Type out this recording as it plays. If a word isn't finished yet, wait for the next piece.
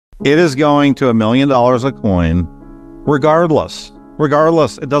It is going to $1 million a coin, regardless.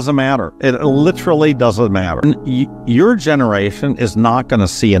 Regardless, it doesn't matter. It literally doesn't matter. Your generation is not going to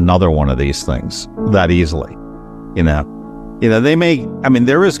see another one of these things that easily. They may,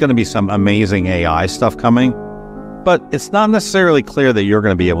 there is going to be some amazing AI stuff coming, but it's not necessarily clear that you're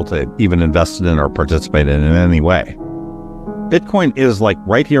going to be able to even invest in or participate in any way. Bitcoin is like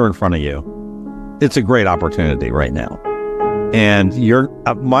right here in front of you. It's a great opportunity right now. And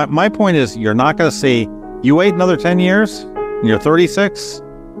my point is, you're not going to see, you wait another 10 years, and you're 36,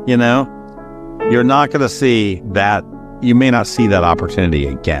 you're not going to see that. You may not see that opportunity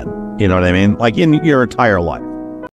again. You know what I mean? Like in your entire life.